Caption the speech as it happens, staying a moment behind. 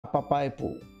papai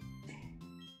poo.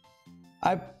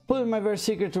 I put in my very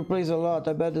secret to plays a lot.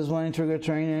 I bet this one trigger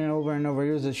training over and over.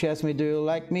 Use it. She asked me, do you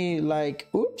like me? Like,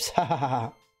 oops,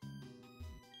 hahaha.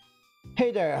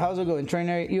 Hey there, how's it going,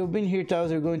 trainer? You've been here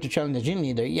tells you're going to challenge the gym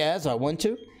leader. Yes, I want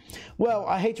to. Well,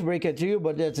 I hate to break it to you,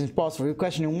 but that's impossible. You're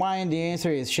questioning why, and the answer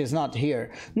is she's not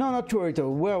here. No, not to worry though.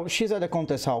 Well, she's at the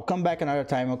contest hall. Come back another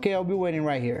time, okay? I'll be waiting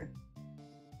right here.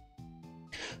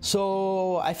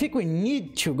 So I think we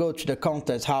need to go to the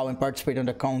contest hall and participate in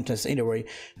the contest either way.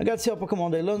 I got to see a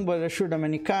Pokemon day long, but I sure that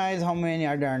many guys. How many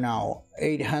are there now?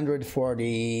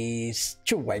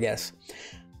 842, I guess.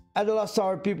 At the last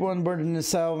hour, people unburdened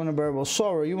themselves in unbearable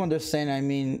sorrow. You understand, I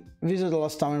mean, visit the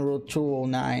last town in road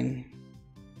 209.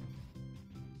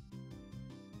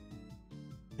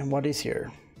 And what is here?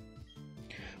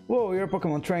 Whoa, you're a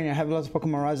Pokemon trainer. I have lots of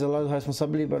Pokemon rides, a lot of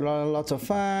responsibility, but lots of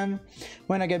fun.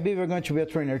 When I get big, we're going to be a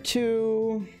trainer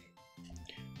too.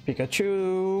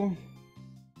 Pikachu.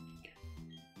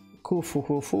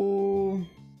 Kufu.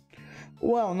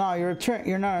 Well, now you're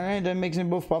not an that makes me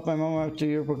both papa and mama to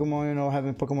your Pokemon, you know,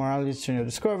 having Pokemon rallies to new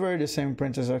discovery, the same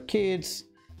princess are kids.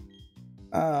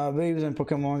 Babies and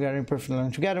Pokemon getting perfectly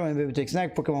together. When baby takes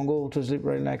snack, Pokemon go to sleep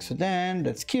right next to them.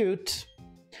 That's cute.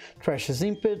 Trash is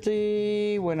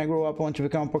empathy. When I grow up, I want to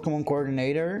become a Pokemon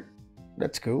coordinator.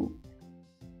 That's cool.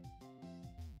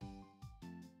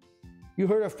 You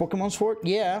heard of Pokemon Sword?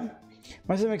 Yeah.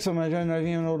 My son makes so much. I don't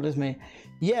even know this me.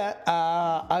 Yeah,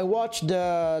 I watched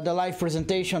the live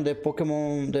presentation, the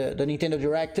Pokemon, the Nintendo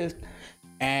Direct,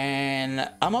 and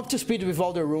I'm up to speed with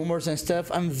all the rumors and stuff.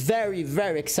 I'm very,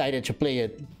 very excited to play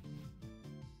it.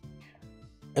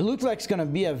 It looks like it's gonna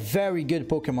be a very good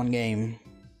Pokemon game.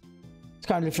 It's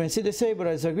kind of fancy to say, but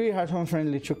I disagree. Heartwarming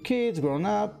friendly to kids,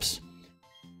 grown-ups.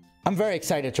 I'm very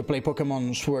excited to play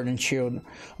Pokemon Sword and Shield. I'm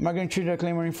not going to treat a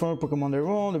claimer in front of Pokemon their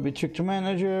own, they'll be trick to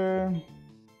manager.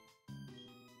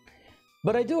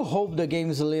 But I do hope the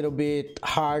game is a little bit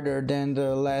harder than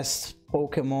the last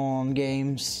Pokemon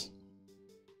games.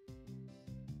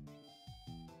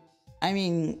 I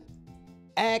mean,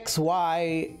 X,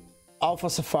 Y, Alpha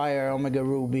Sapphire, Omega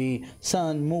Ruby,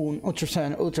 Sun, Moon, Ultra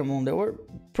Sun, Ultra Moon, they were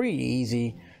pretty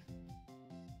easy.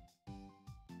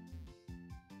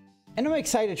 And I'm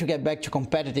excited to get back to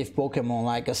competitive Pokemon,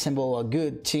 like assemble a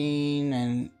good team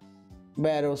and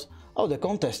battles. Oh, the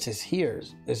contest is here.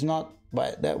 It's not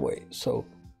by that way, so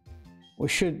we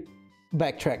should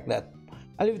backtrack that.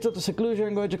 I live in total seclusion.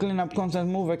 I'm going to clean up constant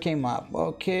mover came up.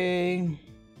 Okay.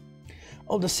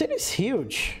 Oh, the city is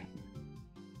huge.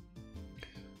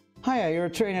 Hiya, you're a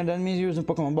trainer. That means you're using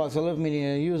Pokemon Box. I love meeting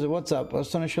a user. What's up?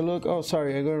 Astonishing look. Oh,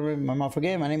 sorry, I'm going to read my mouth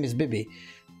again. My name is Bibi.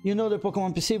 You know the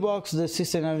Pokemon PC Box, the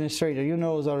system administrator. You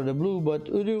know it's out of the blue,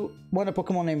 but would you want a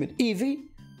Pokemon named Eevee?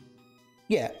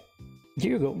 Yeah,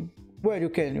 here you go. Well, you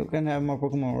can have more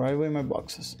Pokemon right away in my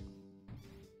boxes.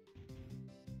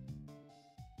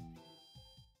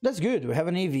 That's good, we have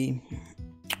an Eevee.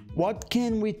 What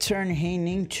can we turn him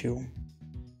into?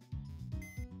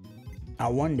 I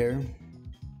wonder.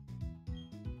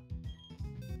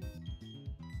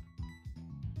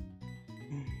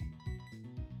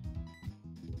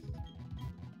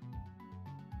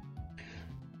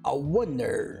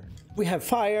 We have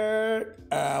fire.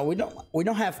 We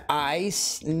don't have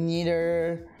ice,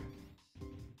 neither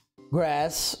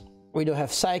grass. We do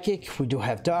have psychic. We do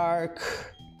have dark.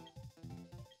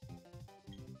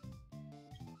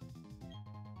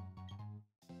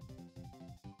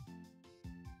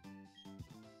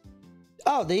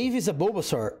 Oh, the Eevee is a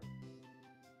Bulbasaur.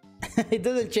 It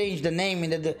doesn't change the name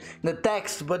in the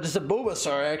text, but it's a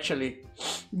Bulbasaur actually.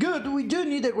 Good. We do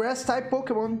need a grass type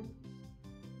Pokemon.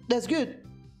 That's good.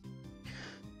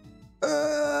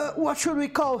 What should we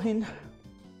call him?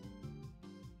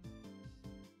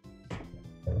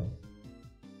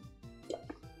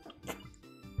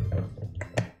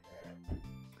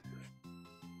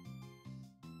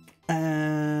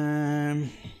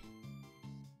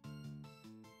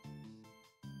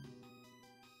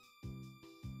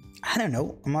 I don't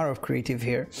know. I'm out of creative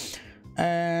here.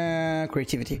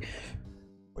 Creativity.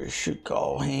 We should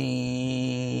call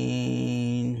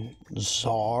him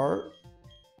Czar.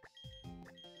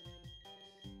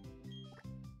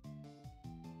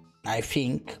 I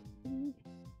think.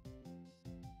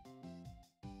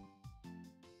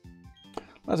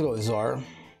 Let's go with Czar.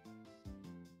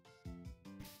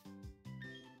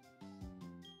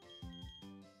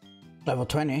 Level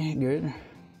 20, good.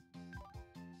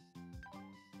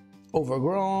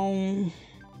 Overgrown.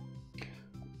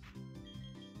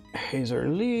 Hazer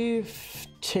Leaf,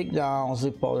 take down,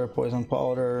 Zip Powder, Poison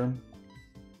Powder.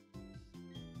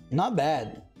 Not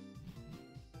bad.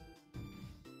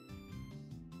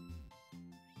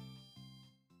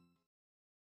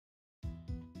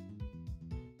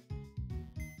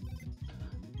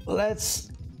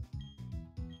 let's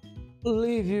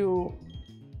leave you.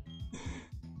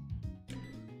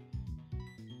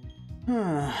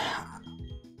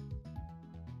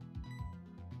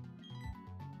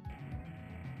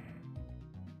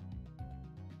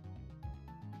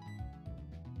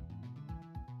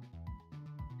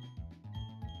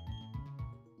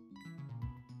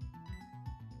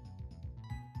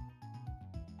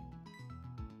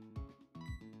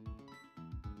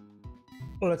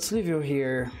 Let's leave you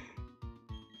here.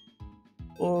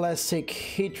 Let's take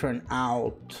Hitron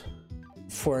out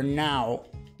for now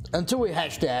until we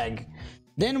hashtag.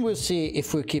 Then we'll see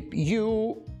if we keep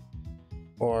you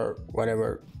or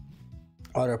whatever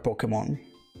other Pokemon.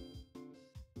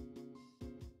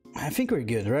 I think we're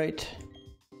good, right?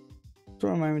 So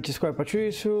remind me to square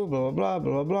Patricio, blah blah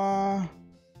blah blah blah.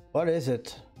 What is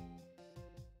it?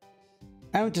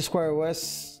 I want to square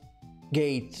West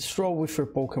Gate. Stroll with your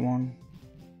Pokemon.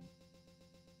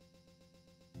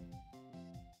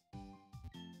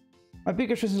 My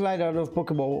Pikachu is light out of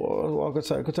Pokeball walk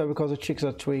outside. I could tell because the chicks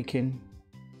are tweaking.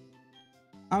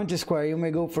 I'm just square. You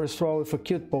may go for a stroll with a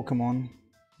cute Pokemon.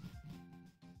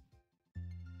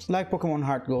 It's like Pokemon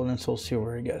Heart Gold and Soul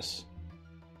Silver, I guess.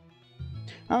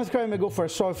 I'm square. You may go for a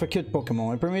stroll with a cute Pokemon.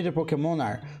 My permitted Pokemon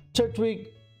are Turtwig,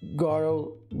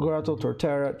 Goro, Grotto,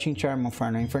 Torterra, Chinchar,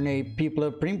 Monferno, Infernape,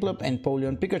 Piplup, Primplup, and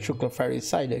Polion, Pikachu, Clefairy,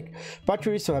 Psyduck,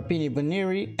 Pachirisu, Happiny,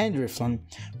 Baneri, and Drifloon.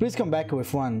 Please come back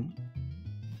with one.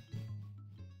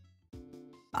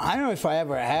 I don't know if I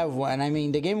ever have one. I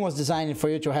mean, the game was designed for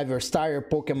you to have your starter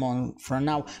Pokemon from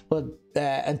now, but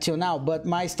until now. But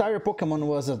my starter Pokemon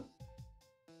was a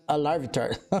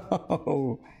Larvitar.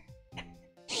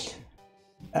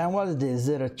 And what is this? Is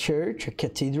it a church, a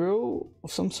cathedral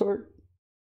of some sort?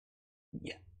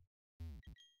 Yeah.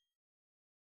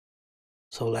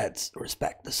 So let's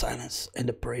respect the silence and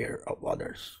the prayer of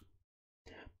others.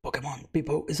 Pokemon,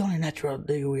 people, it's only natural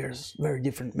that we are very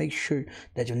different. Make sure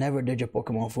that you never judge a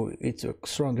Pokemon for it's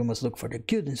strong. You must look for the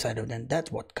good inside of them.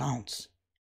 That's what counts.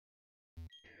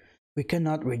 We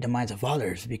cannot read the minds of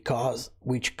others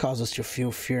which causes us to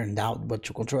feel fear and doubt, but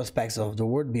to control aspects of the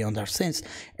world beyond our sense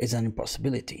is an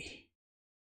impossibility.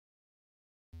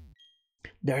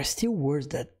 There are still words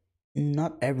that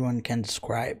not everyone can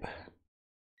describe.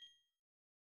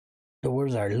 The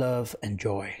words are love and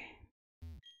joy.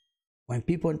 When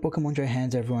people in Pokemon join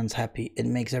hands, everyone's happy. It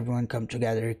makes everyone come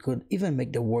together. It could even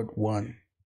make the word one.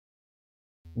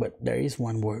 But there is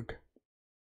one word.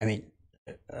 I mean,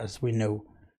 as we know,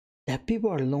 that people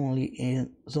are lonely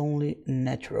is only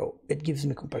natural. It gives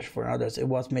me compassion for others. It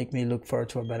was make me look forward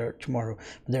to a better tomorrow.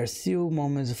 But there are still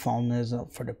moments of fondness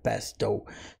for the past, though.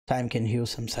 Time can heal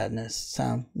some sadness.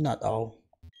 Some, not all.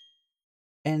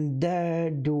 And there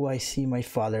do I see my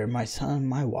father, my son,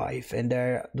 my wife, and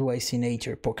there do I see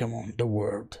nature, Pokemon, the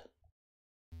world.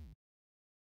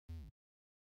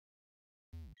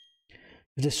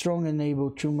 If the strong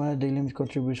enable Chuma, they limit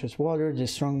contributions to water, the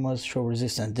strong must show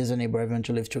resistance. This enables everyone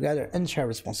to live together and share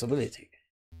responsibility.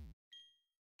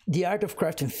 The art of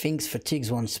crafting things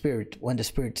fatigues one's spirit. When the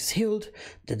spirit is healed,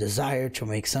 the desire to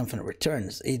make something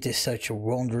returns. It is such a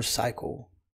wondrous cycle.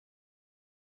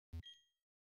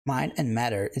 Mind and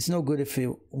matter. It's no good if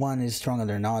one is stronger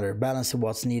than another. Balance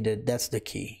what's needed. That's the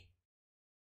key.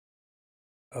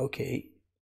 Okay,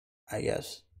 I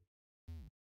guess.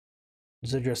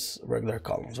 These are just regular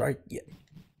columns, right? Yeah.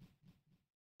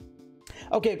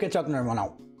 Okay, we can talk normal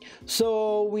now.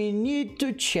 So we need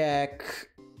to check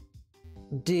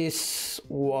this.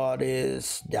 What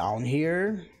is down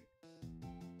here?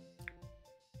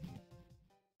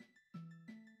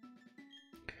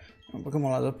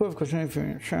 Pokemon Lads Approved,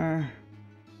 continue sure.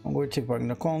 I'm going to take part in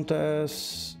the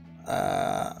contest.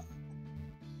 The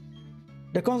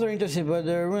cons are interesting, but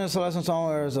the ruinous lessons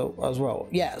are as well.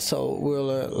 Yeah, so will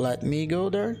let me go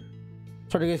there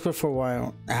for the game for a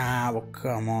while. Well,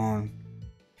 come on.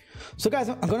 So guys,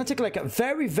 I'm gonna take like a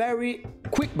very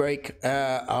quick break.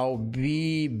 I'll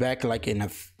be back like in a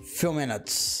few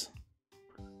minutes.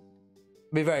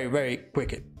 Be very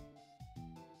quick.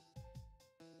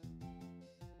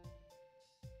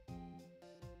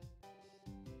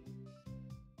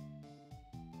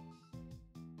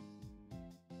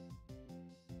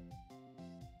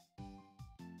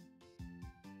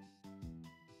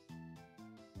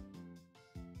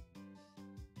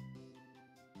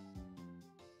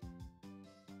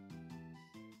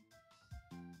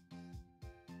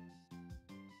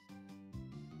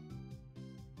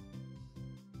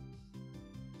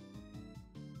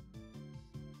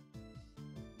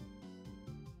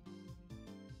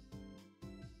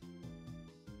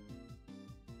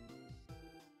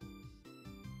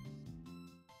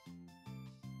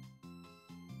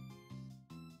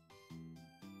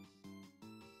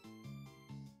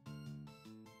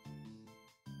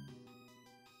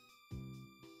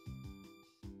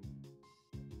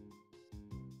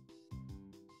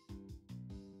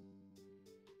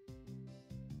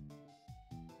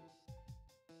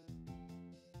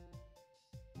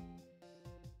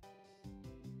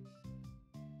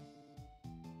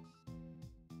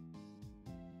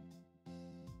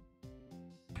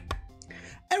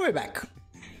 And we're back.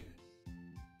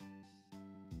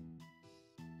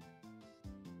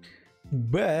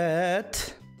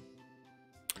 But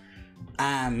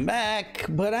I'm back,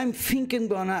 but I'm thinking I'm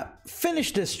gonna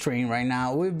finish this stream right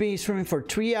now. We've been streaming for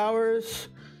 3 hours.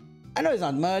 I know it's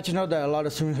not much. I know that a lot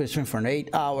of streamers stream for 8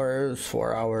 hours,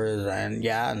 4 hours, and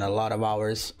yeah, and a lot of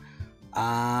hours.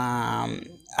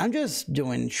 I'm just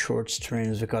doing short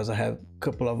streams because I have a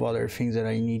couple of other things that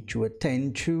I need to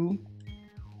attend to.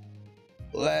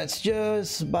 Let's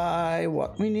just buy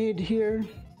what we need here.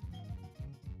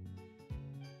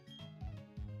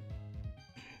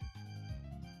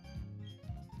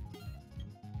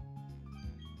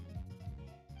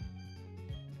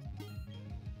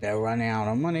 They're running out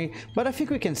of money, but I think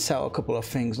we can sell a couple of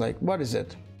things. Like, what is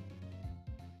it?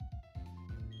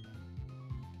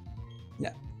 Yeah.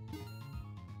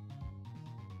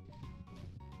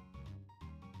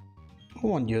 I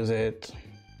won't use it.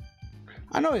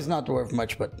 I know it's not worth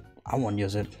much, but I won't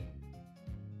use it.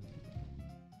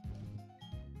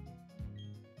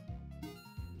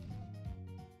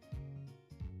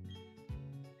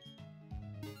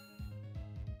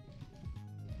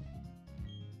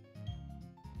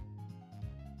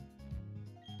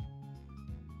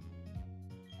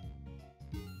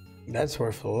 That's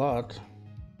worth a lot.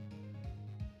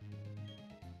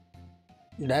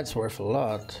 That's worth a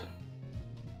lot.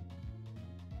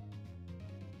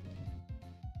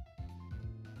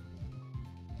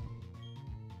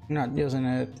 Not using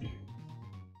it.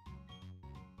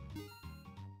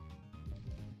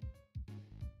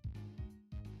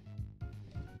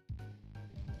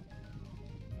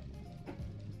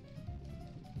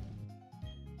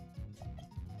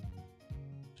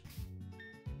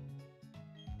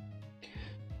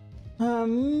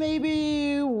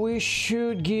 Maybe we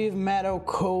should give Metal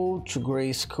Coat to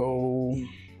Grayskull.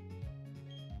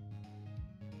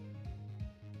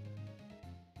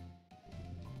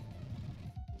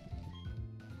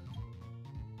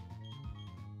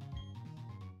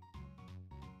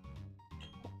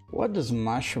 What does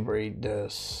Masha Braid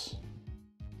does?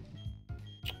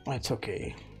 It's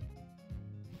okay.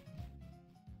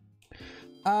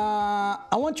 I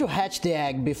want to hatch the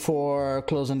egg before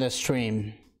closing the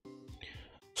stream.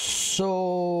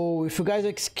 So if you guys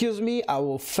excuse me, I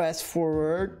will fast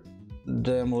forward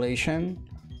the emulation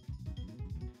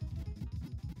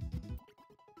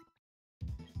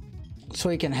so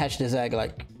we can hatch this egg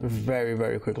like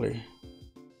very quickly.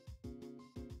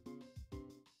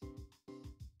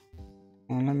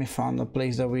 And let me find a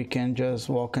place that we can just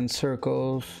walk in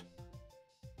circles.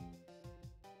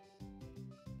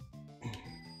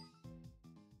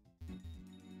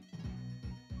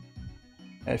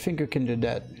 I think you can do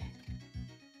that.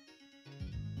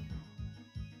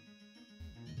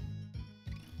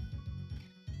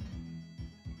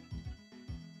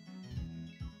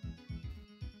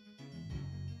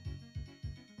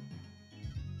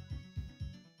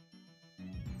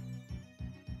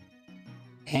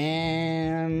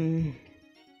 And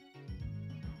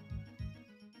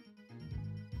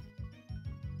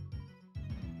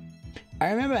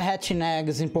I remember hatching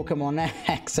eggs in Pokemon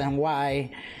X and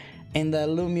Y in the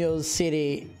Lumiose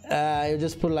city. You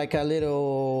just put like a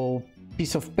little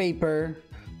piece of paper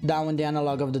down in the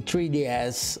analog of the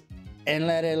 3DS and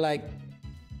let it like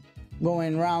go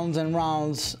in rounds and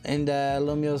rounds in the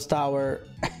Lumiose tower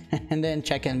and then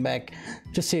checking back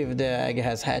to see if the egg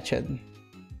has hatched.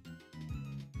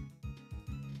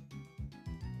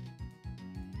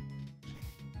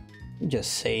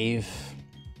 Just save.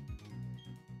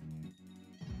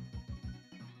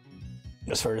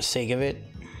 Just for the sake of it.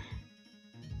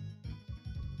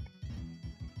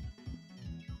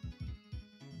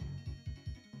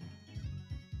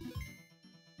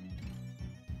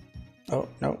 Oh,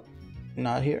 no,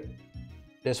 not here.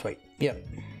 This way. Yep.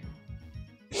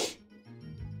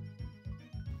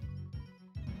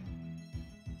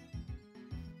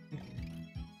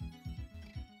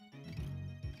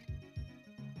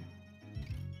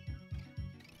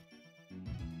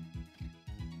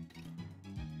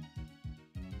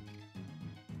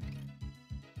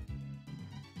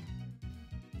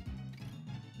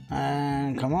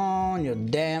 And come on, you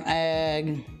damn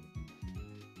egg.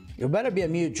 You better be a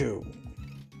Mewtwo.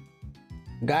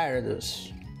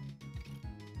 Gyarados.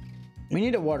 We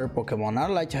need a water Pokemon.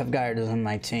 I'd like to have Gyarados on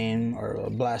my team, or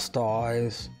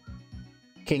Blastoise,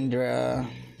 Kingdra.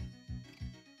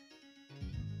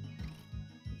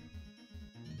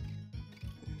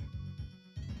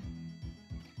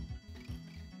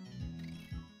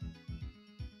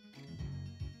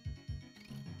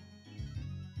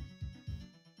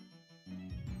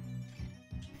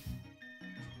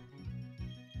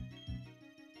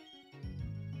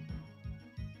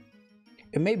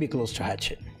 It may be close to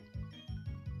hatching.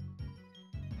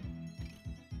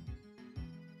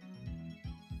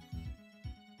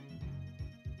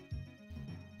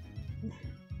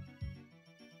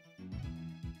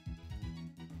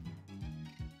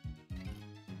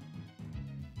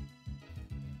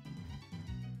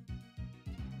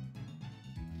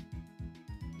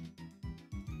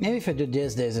 Maybe if I do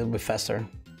this, it'll be faster.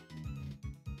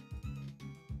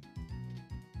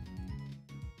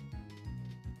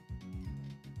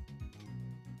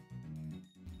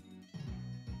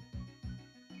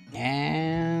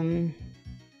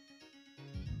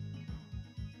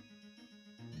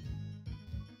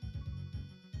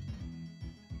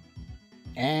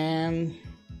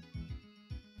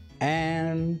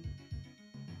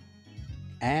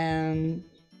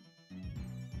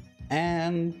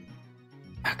 And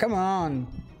oh, come on,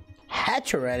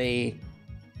 hatch already.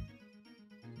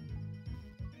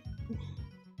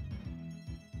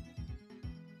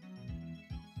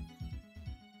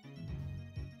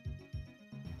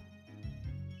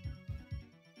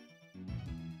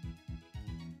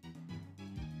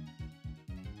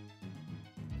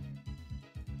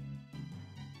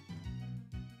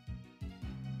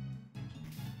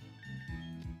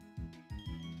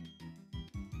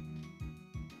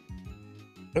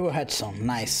 It will hatch some.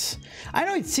 Nice. I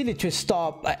know it's silly to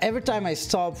stop. Every time I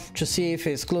stop to see if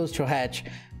it's close to hatch,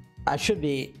 I should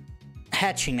be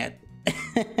hatching it.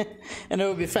 And it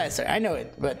will be faster. I know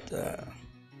it, but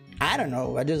I don't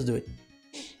know. I just do it.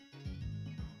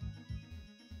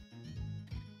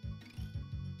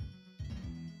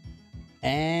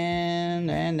 And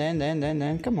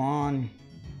come on.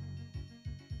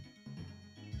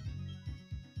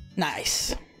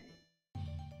 Nice.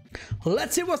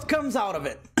 Let's see what comes out of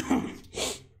it.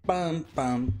 A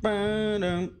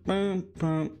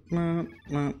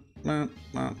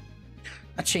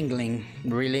chingling,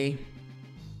 really?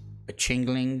 A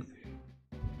chingling?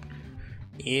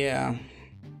 Yeah.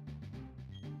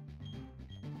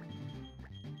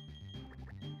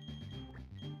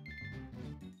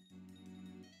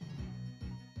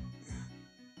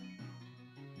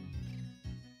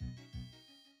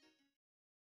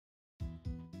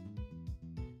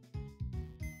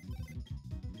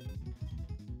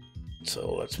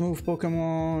 So let's move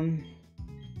Pokemon.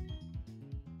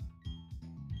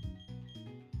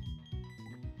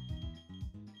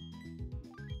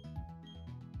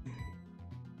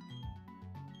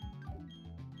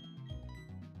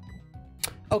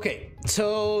 Okay,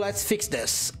 so let's fix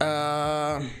this.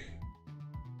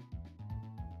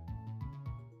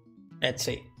 Let's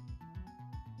see.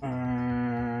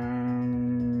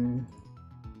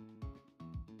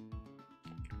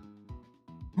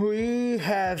 We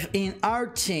have in our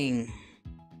team,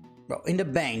 well, in the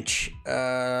bench,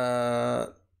 Licky,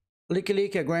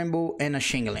 a Granbull, and a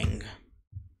Shingling.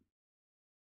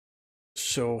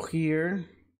 So here,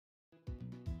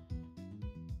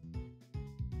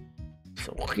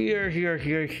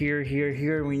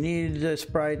 here, we need the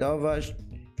sprite of a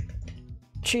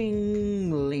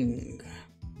Chingling.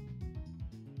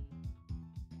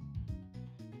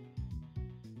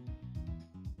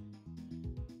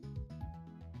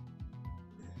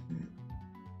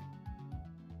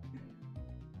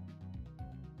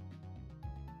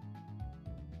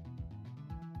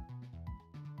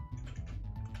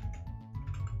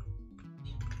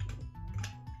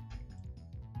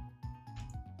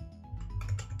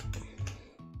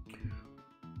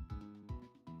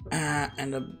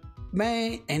 And the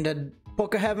main and the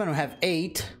Pokeheaven we have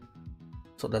 8,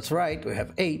 so that's right, we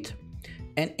have 8.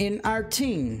 And in our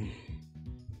team,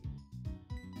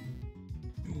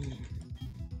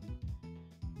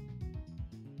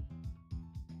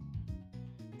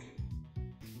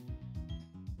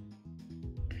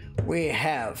 we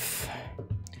have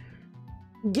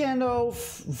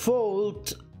Gandalf,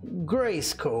 Volt,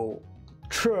 Grayskull,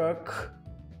 Truck,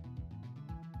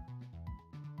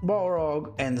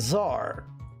 Balrog, and Zar,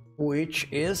 which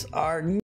is our